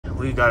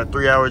We got a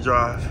 3-hour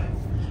drive,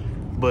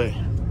 but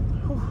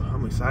whew,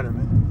 I'm excited,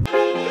 man.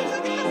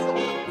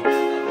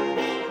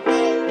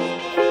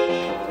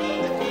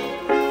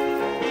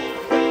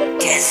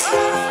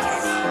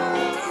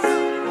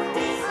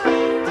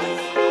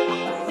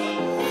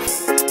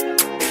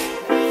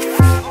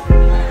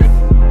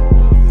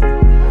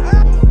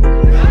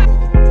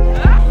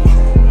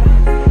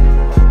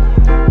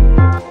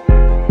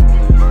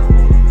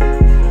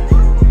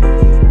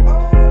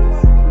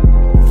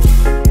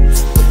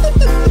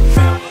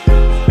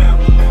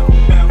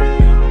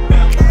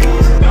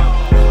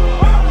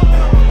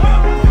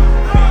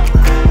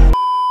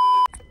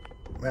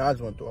 Man, I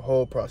just went through a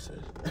whole process.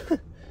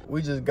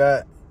 We just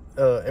got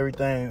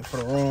everything for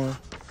the room.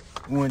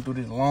 We went through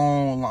this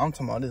long line. I'm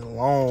talking about this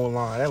long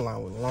line. That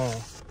line was long.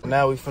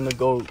 Now we finna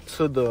go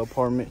to the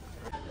apartment.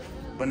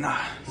 But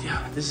nah,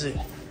 yeah, this is it.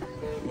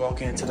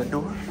 Walk into the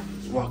door,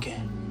 walk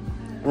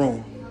in.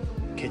 Room,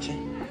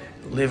 kitchen,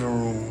 living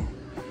room.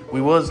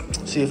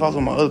 See, if I was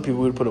with my other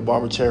people, we'd put a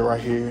barber chair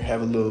right here,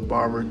 have a little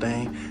barber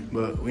thing,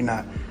 but we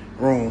not.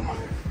 Room.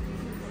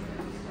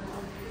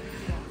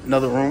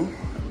 Another room.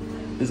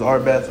 This is our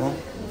bathroom.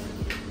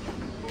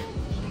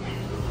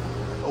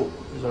 Oh,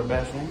 this is our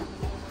bathroom.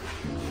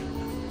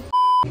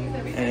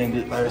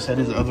 And like I said,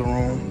 this is the other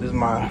room. This is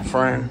my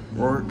friend,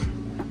 work.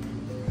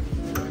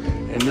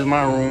 And this is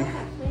my room.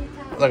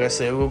 Like I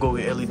said, we'll go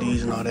get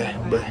LEDs and all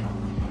that. But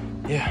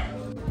yeah,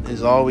 this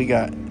is all we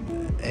got.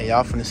 And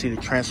y'all finna see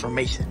the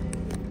transformation.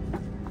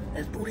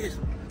 Let's do this.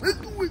 Let's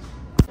do it.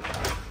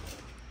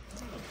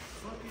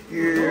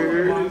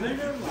 Yeah.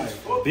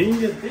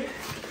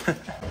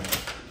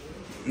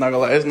 Not gonna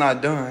lie, it's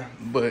not done,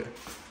 but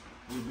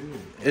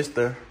it's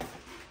there.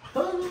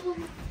 Yeah,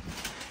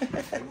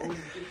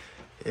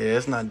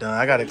 it's not done.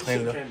 I gotta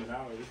clean it up.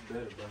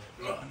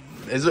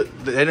 Is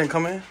it? They didn't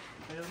come in?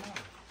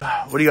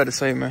 What do you got to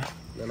say, man?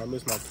 Man, I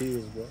miss my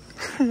kids, bro.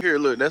 Here,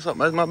 look, that's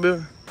my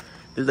building.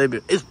 This they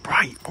building. It's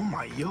bright. Oh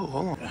my, yo,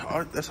 hold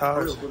on. That's how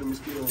ours.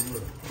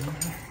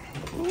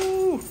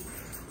 Ooh.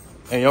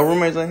 And your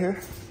roommates in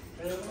here?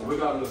 We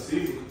got a little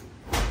season.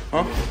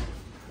 Huh?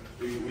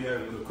 We had a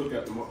little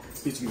cookout tomorrow.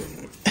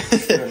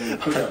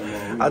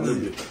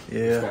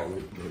 Yeah.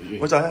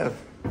 What y'all have?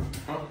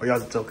 Huh? Or y'all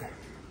just joking?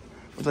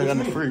 What y'all got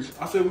in the fridge?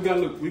 I said we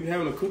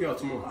having a cookout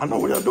tomorrow. I know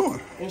what y'all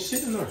doing. Ain't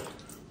shit in there.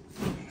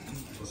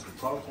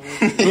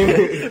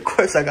 Of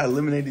course I got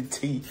eliminated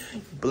tea,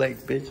 black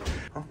bitch.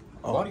 Huh?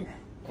 Oh.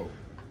 Oh,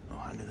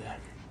 I knew that.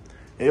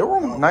 Yeah, your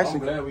room nice. I'm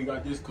glad we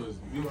got this because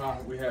you know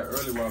how we had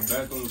earlier while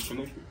bathroom was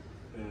connected.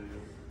 And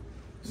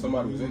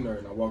somebody was in there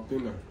and I walked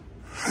in there.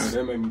 And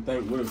that made me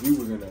think, what if you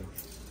was in there?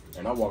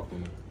 And I walked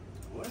in there.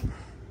 What?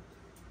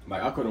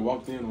 Like, I could have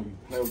walked in on you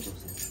playing with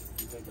yourself.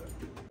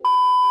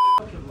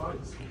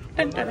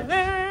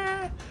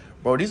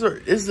 Bro, this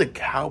is a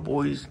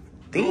Cowboys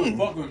thing.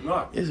 No, fucking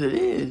not. Yes, it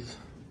is.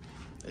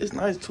 It's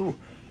nice too.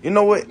 You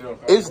know what?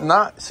 It's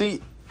not.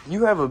 See,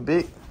 you have a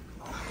big.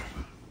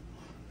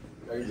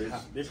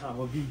 This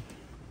how it be.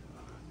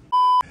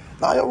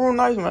 Nah, your room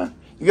nice, man.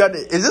 You got the.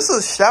 Is this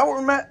a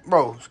shower mat,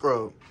 bro?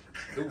 Scrub.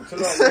 Dude,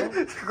 chill out,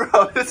 bro.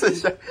 Scrub. This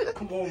is a shower.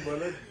 Come on,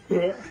 brother.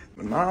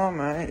 Nah,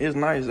 man, it's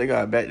nice. They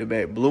got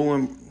back-to-back blue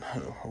and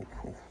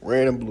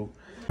red and blue.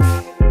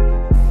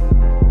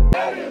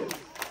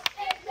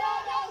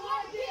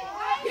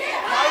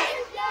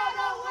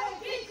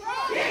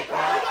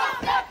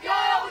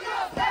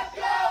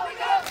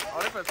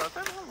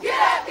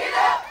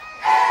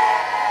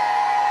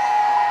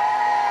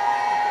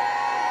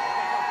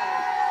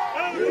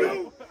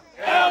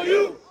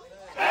 L-U.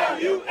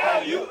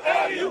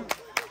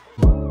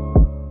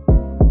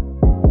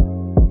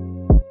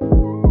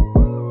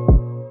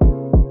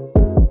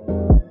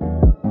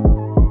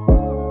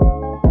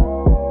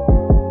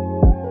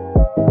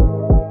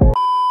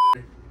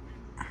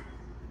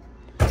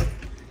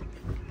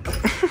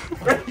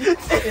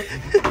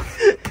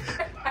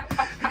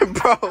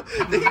 Bro,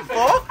 did he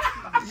fall?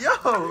 Yo.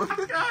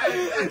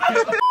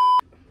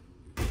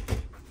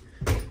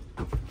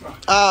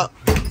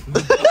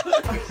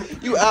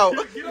 You out.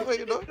 Wait,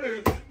 you know?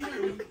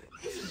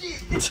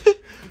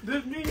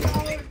 This me,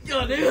 yo,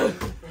 nigga.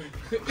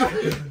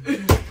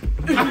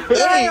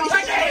 Hey.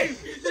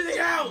 This nigga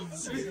out.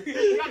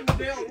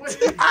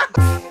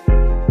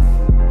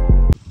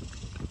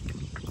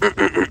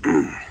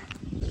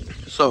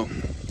 So,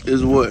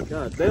 is what?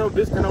 God damn,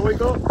 bitch, can I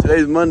wake up?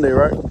 Today's Monday,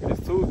 right?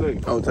 It's Tuesday.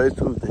 Oh, today's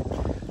Tuesday.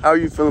 How are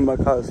you feeling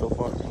about college so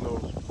far? You know,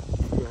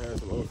 we're gonna have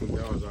some ups and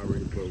downs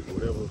already, but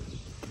whatever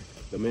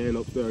the man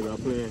upstairs got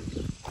planned,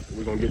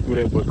 we're gonna get through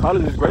that. But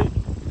college is great.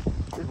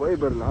 It's way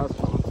better than high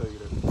school, I'm gonna tell you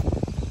that.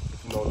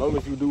 You know, as long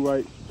as you do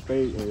right,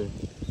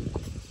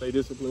 stay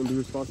disciplined, be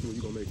responsible,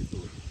 you're gonna make it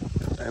through it.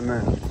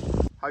 Amen.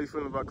 How you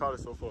feeling about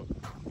college so far?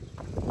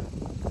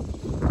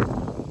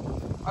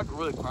 I could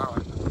really cry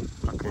right now.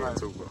 I can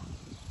too, bro.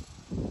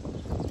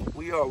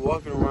 We are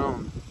walking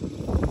around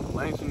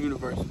Langston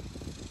University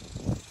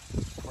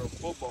for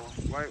football,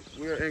 right?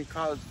 We are in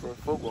college for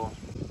football.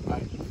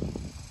 Like,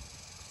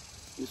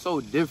 it's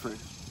so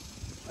different.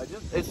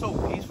 It's so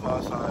peaceful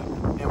outside,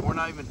 and we're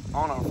not even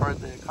on our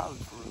first day of college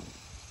for real.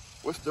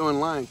 We're still in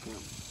line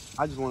camp.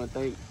 I just want to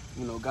thank,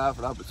 God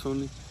for the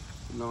opportunity.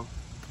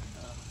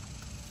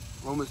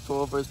 Romans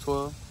 12, verse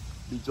 12,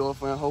 be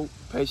joyful in hope,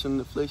 patient in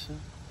affliction,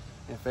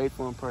 and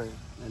faithful in prayer.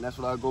 And that's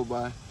what I go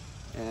by.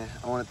 And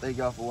I want to thank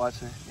y'all for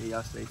watching, and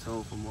y'all stay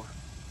tuned for more.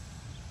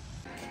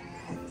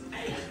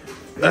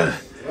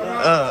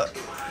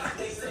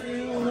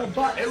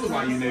 It was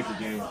like you naked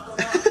game.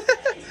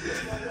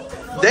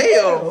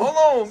 Damn,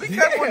 hold on. Be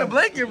careful with the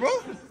blanket, bro.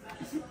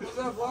 What's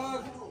up,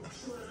 vlog?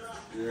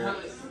 Yeah.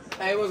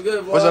 Hey, what's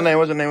good, vlog? What's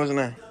your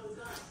name?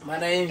 My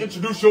name.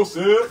 Introduce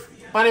yourself.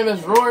 My name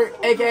is Rory,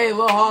 aka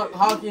Lil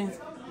Hawkins.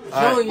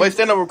 Right. Wait,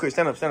 stand up real quick.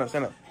 Stand up.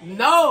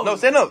 No,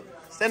 stand up.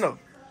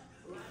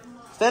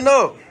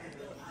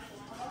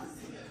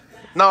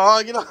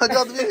 No, get off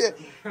the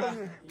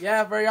video.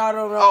 Yeah, bro, y'all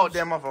don't know. Oh,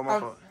 damn, my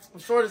fault. I'm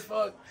short as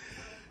fuck.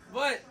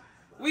 But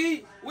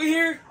we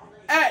here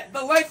at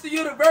the Langston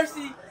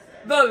University,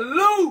 the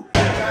Lou.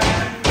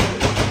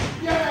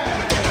 Yeah.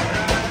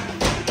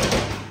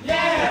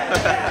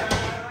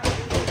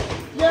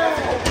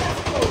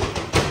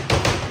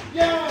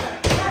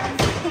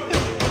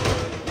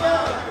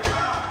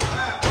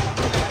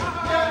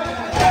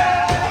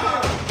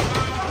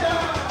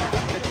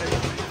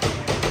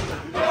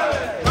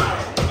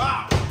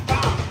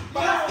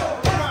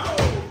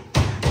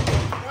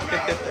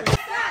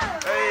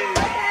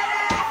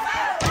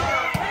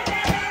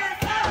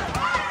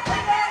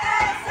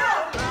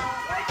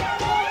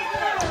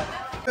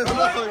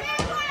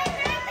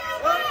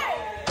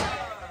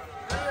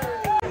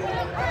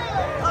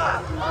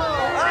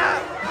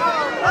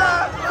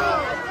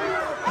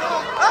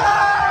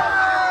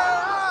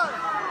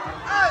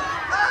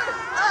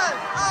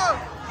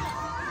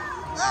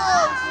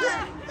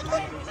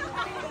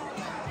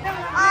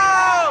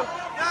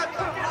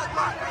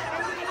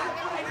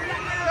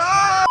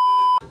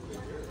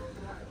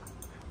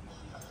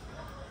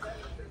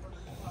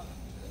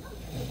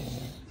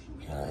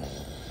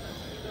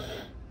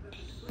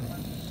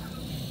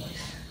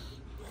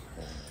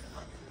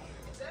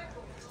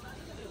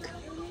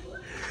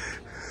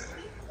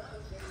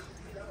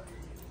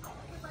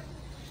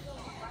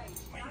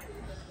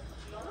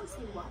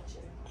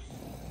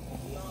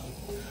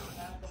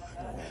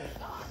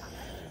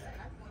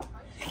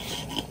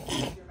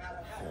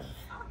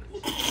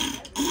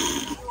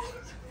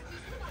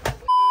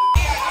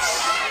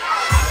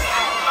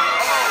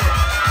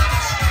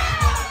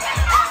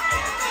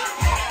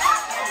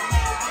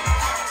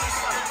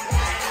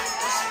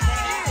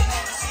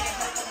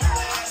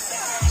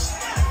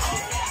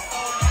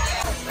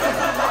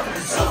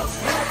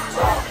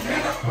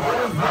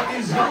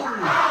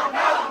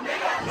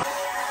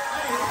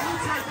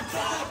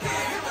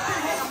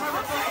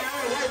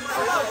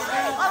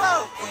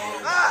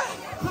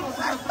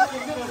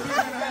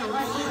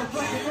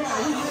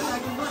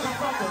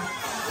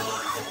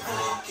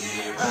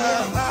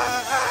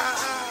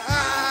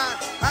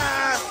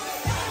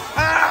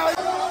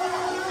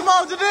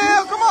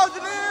 Come on,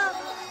 Janelle.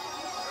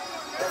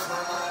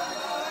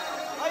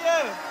 Oh,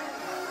 yeah.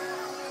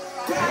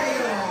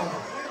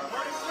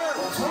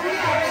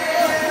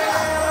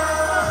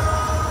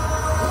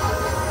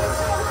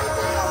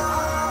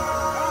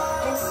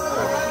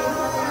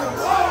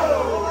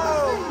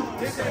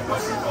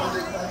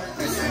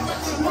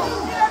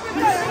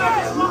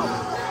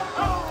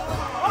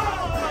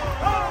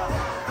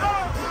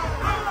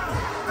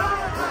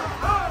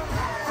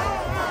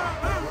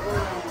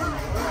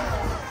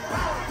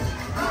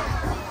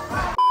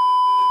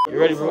 You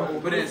ready, bro?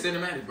 We'll put it in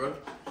cinematic, bro.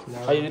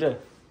 How you do that?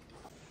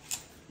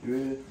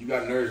 You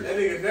got nervous. That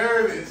nigga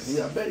nervous.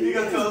 Yeah, I bet You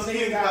gotta tell us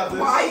about this.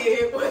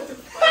 Quiet, what the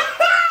fuck?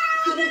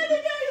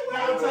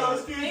 Gotta tell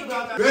us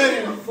about that. Ready?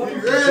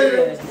 You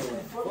ready?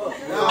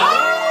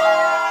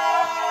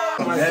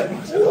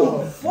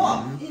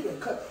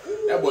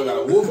 That boy got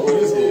a wolf on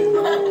his head.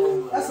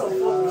 That's a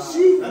fucking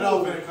sheep. That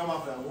all better come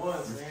off at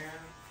once, man.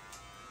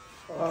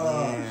 I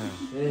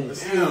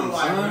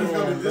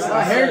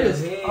heard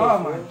this. Oh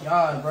my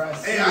god, bro.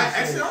 Hey,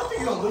 actually, I don't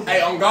think you don't look.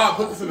 Hey, on God,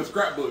 put this in the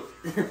scrapbook.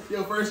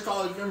 Your first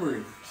college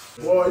memory.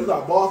 Boy, you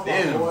got boss, boy.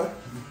 Damn. No, you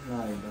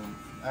don't.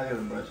 I gotta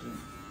brush it.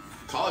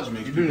 College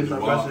makes You do this by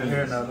brushing your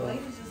hair now, though.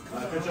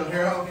 Cut your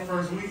hair out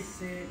first week.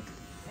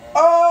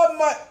 Oh,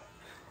 my.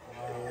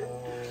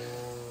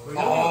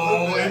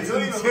 Oh, it's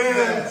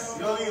intense.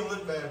 You don't even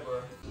look bad,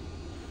 bro.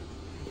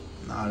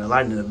 Nah, the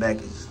lighting in the back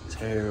is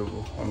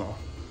terrible. Hold on.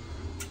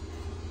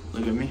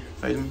 Look at me.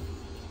 Face me.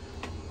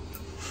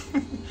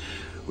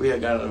 We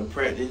had got out of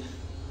practice,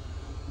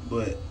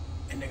 but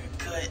that nigga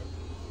cut.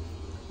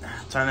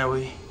 Turn that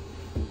way.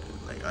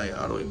 Like,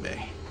 all the way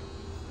back.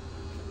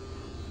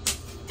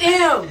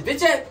 Damn,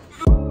 bitch ass.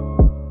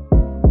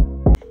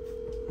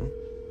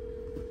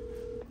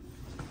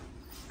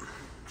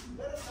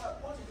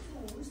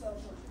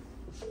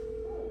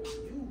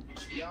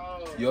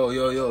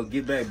 Yo,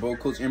 get back, bro.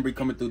 Coach Embry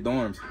coming through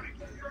dorms.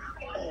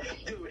 Oh,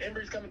 dude,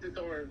 Embry's coming through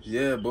dorms.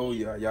 Yeah, bro.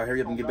 Y'all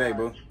hurry up and get back,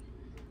 bro.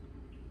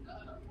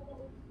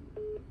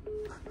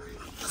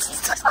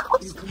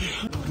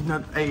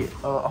 Hey,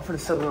 I'm finna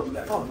set it up.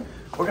 Fuck.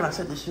 Where can I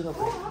set this shit up?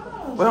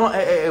 Well,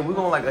 hey, we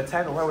gonna like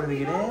attack him right when they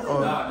get in? Or?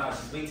 Nah,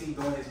 just wait till he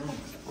go in his room.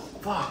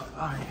 Fuck,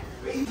 alright.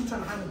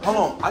 Hold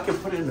on, I can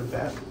put it in the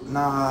back.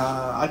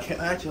 Nah, I can't.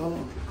 Actually, hold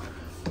on.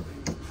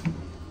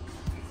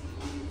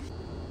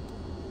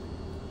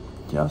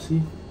 Y'all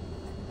see?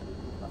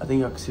 I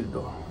think y'all can see the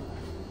door.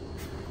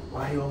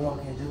 Why he gonna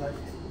walk in just like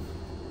that?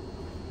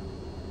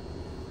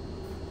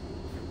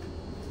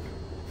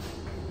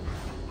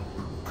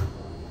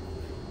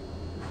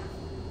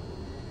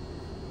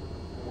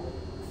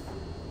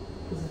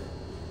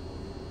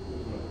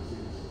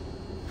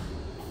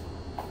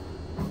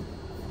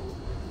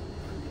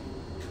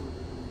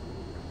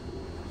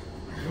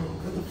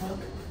 What the fuck?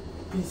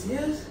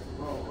 PCS?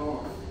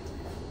 Oh.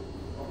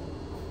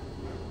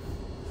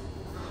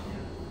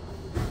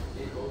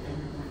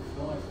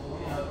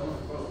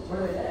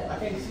 Where they at? I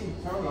can't see.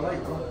 Turn on the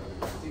light, bro.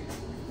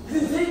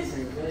 This is it?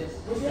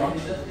 What's that?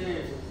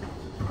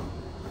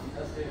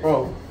 Bro.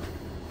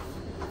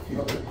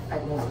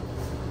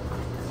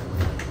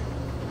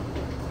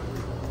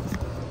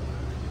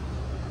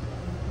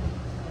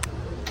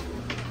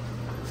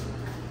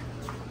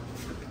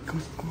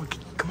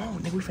 Come on,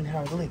 nigga, we finna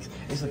have our legs.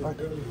 It's a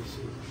birthday.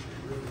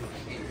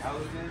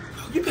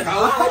 You can How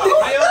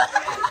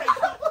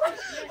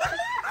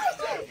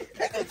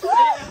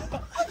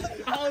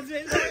old is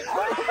it?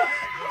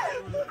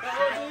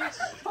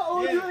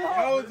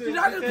 Did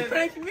y'all just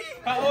prank me?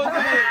 How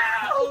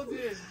old is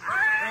it?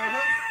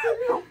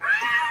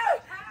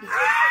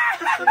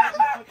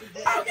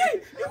 Okay,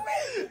 you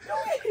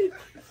win.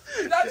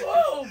 Is that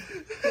 12?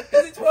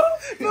 Is it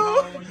 12? No,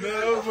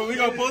 but we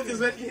gonna post this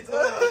when it's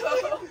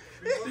 12.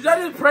 Did y'all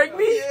just prank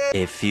me?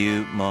 A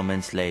few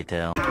moments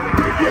later.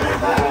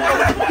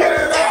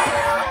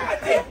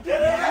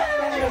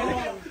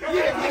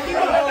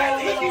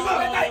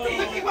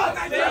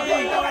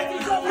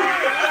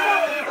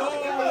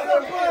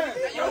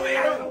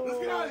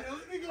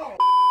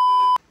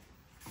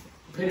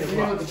 Hit it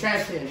with the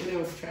trash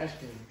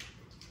can.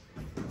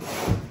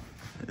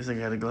 This nigga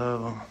got a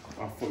glove on.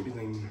 Oh, fuck, this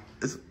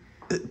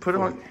thing. Put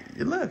it on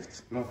your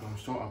left. No, I'm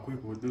short. I'm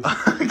quick with this.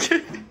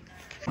 Okay.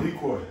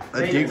 Decoy. A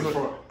decoy.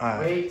 Alright.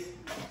 Wait.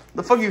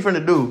 The fuck you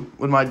finna do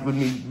with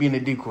me being a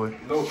decoy?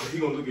 No, cause he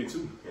gonna look at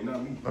you and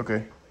not me.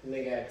 Okay.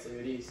 Nigga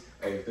activities.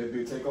 Hey, if that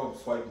bitch take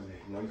off, swipe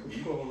it. No,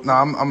 you gonna.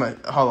 Nah, I'm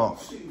at. Hold on.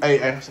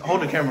 Hey,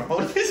 hold the camera.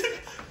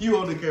 You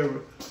hold the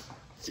camera.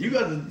 You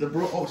got the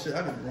bro. Oh shit,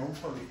 I got the wrong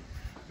fucking.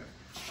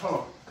 Hold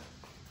on.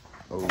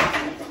 Oh,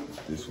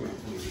 this way.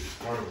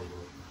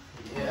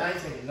 Yeah, I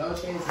ain't taking no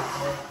chances,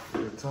 man.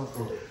 You're tough,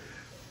 bro.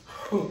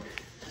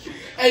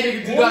 Hey,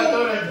 nigga, do not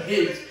throw that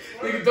bitch.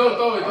 Nigga, don't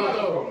throw it.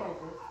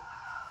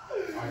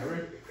 Alright,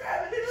 ready?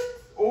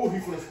 Oh, he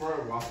finna square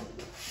it. Wow.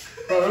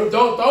 Bro,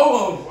 don't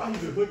throw him. Why you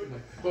just looking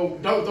like Bro,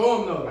 don't throw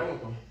him, though. I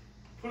ain't gonna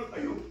throw. Are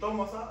you throw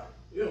my side?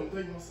 Yeah, I'm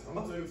taking my side.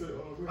 I'm taking it to the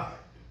ground.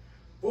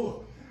 Boy.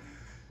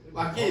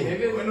 Lock in,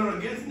 nigga. Wait, no,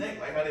 get his neck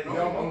like how they know.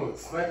 Yeah, I'm gonna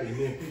smack it and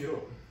then pick it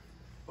up.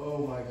 Oh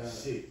my god.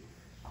 Shit.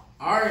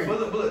 Alright. But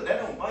look, that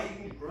don't bite.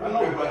 You can really I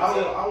know, but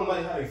I don't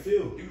like how they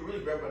feel. You can really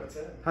grab by the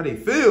tail. How they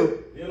feel?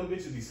 Yeah, them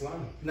bitches be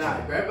slimy.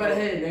 Nah, grab by the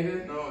head,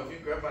 nigga. No, if you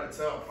grab by the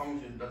tail, I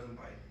promise you it doesn't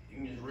bite. You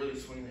can just really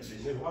swing that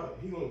bitch. Nigga, why?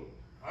 He gonna.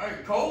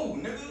 Alright, cold,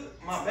 nigga.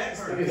 My back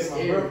hurts. Hit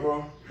my breath,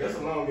 bro. That's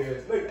a long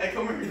ass. Look, Hey,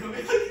 come here.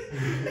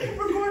 Hey,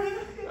 recording.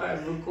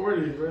 I'm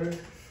recording, bro.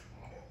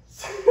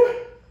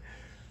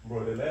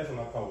 bro, the last one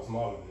I caught was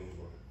smaller than this,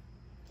 bro.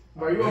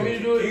 Bro, you want me to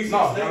do it? No,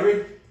 y'all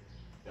ready?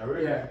 Y'all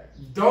ready? Yeah.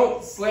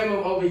 Don't slam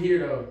him over here,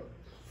 though.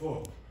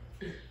 Fuck.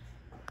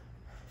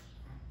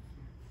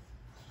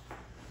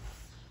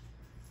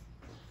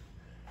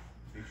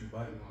 Bitch, you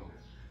biting on it.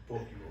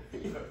 Fuck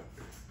you up.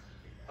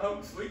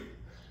 I'm sweet.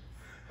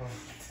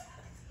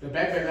 The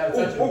backpack gotta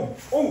touch him.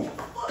 Oh!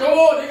 Come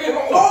on, nigga.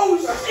 Oh,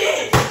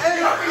 shit. Hey,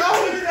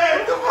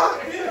 come on.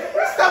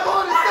 Step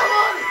on it.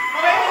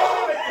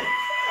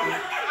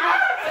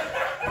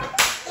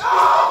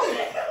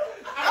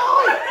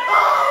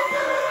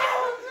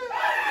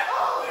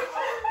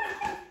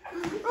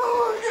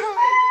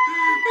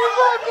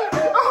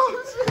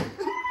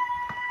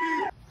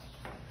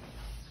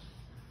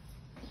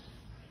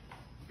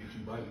 Bitch,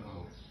 you biting on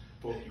it.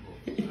 Fuck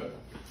you up.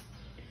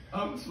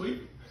 I'm sweet.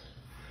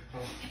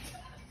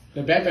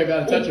 The backpack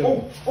gotta touch him.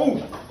 Oh!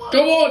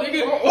 Come on,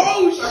 nigga.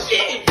 Oh,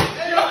 shit.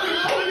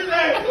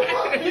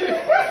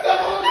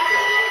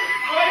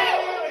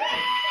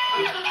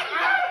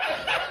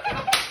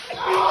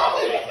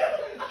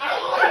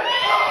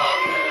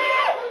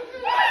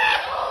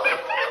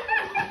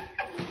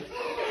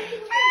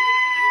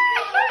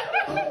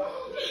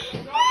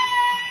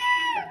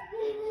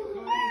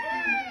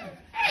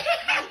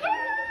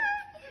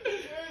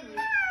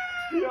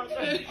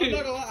 I'm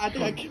not gonna lie, I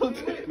think I killed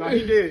it. Nah,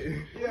 he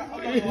did. Yeah, I'm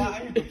not gonna lie, I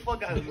hit the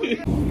fuck out of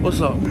him.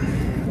 What's up?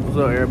 What's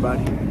up,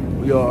 everybody?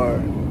 We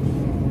are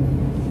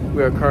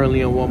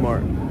currently in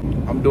Walmart.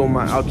 I'm doing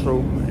my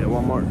outro at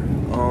Walmart.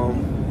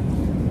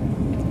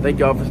 Thank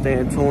y'all for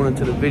staying tuned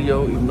into the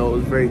video, even though it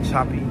was very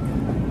choppy.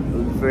 It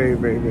was very,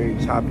 very, very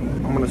choppy.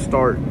 I'm gonna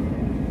start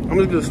I'm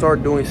just gonna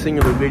start doing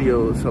singular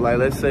videos. So like,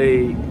 let's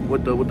say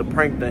with the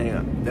prank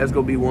thing, that's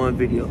gonna be one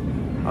video.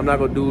 I'm not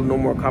gonna do no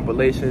more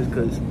compilations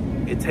because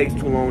it takes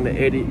too long to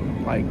edit.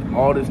 Like,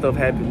 all this stuff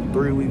happened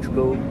 3 weeks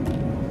ago.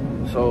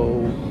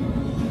 So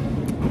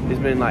it's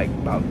been like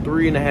about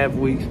 3.5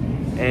 weeks.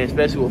 And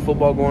especially with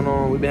football going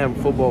on, we've been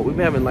having football. We've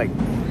been having like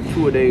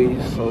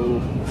 2-a-days,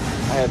 so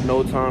I have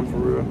no time for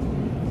real.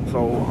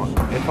 So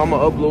if I'm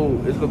gonna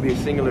upload, it's gonna be a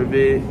singular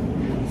vid.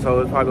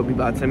 So it's probably gonna be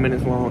about 10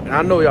 minutes long. And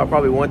I know y'all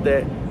probably want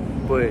that,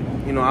 but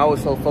you know, I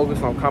was so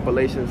focused on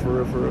compilations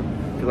for real,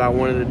 because I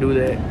wanted to do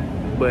that.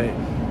 But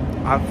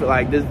I feel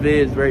like this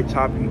vid is very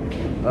choppy.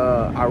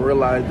 I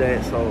realized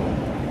that, so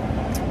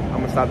I'm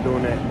gonna stop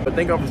doing that. But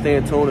thank y'all for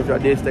staying tuned. If y'all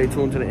did stay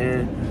tuned to the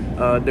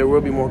end, there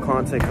will be more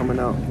content coming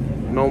out.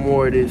 No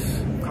more of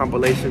this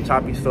compilation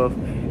choppy stuff.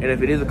 And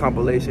if it is a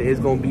compilation, it's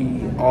gonna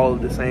be all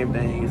of the same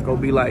thing. It's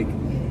gonna be like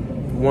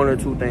 1 or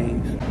 2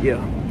 things.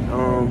 Yeah.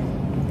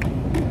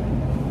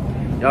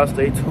 Y'all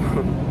stay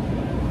tuned.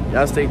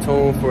 Y'all stay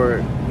tuned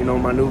for, you know,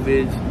 my new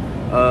vids.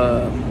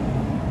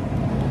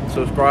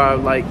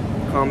 Subscribe, like,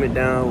 comment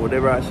down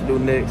whatever I should do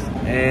next.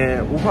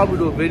 And we'll probably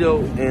do a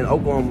video in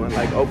Oklahoma,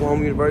 like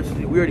Oklahoma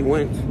University. We already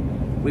went.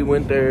 We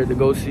went there to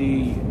go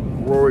see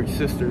Rorik's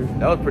sister.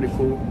 That was pretty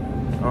cool.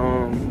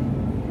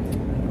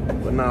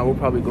 But nah, we'll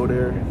probably go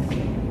there.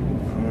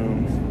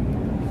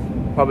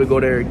 Probably go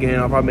there again.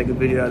 I'll probably make a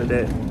video out of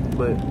that.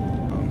 But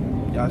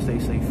y'all stay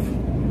safe.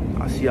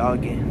 I'll see y'all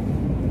again.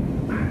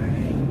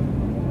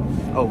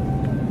 Oh,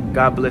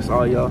 God bless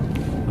all y'all.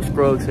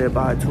 Scruggs said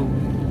bye too.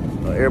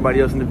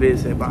 Everybody else in the vid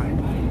said bye.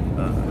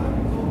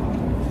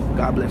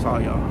 God bless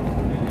all y'all.